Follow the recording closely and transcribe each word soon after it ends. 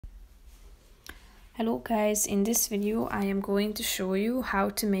Hello guys, in this video I am going to show you how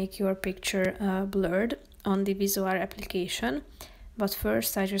to make your picture blurred on the Visoir application. But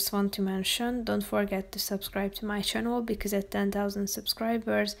first I just want to mention, don't forget to subscribe to my channel because at 10,000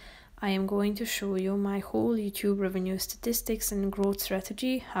 subscribers I am going to show you my whole YouTube revenue statistics and growth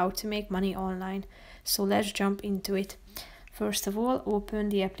strategy, how to make money online. So let's jump into it. First of all, open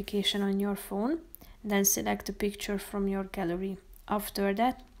the application on your phone, then select a picture from your gallery. After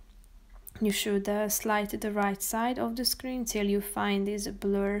that, you should slide to the right side of the screen till you find this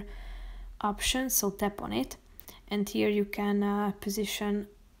blur option, so tap on it, and here you can position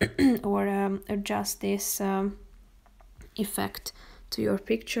or adjust this effect to your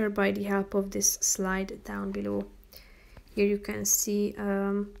picture by the help of this slide down below. Here you can see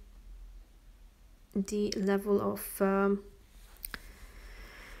the level of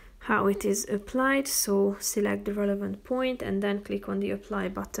how it is applied, so select the relevant point and then click on the apply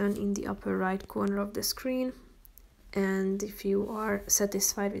button in the upper right corner of the screen, and if you are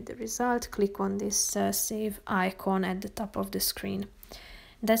satisfied with the result, click on this save icon at the top of the screen.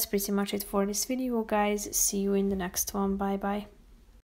 That's pretty much it for this video guys. See you in the next one. Bye bye.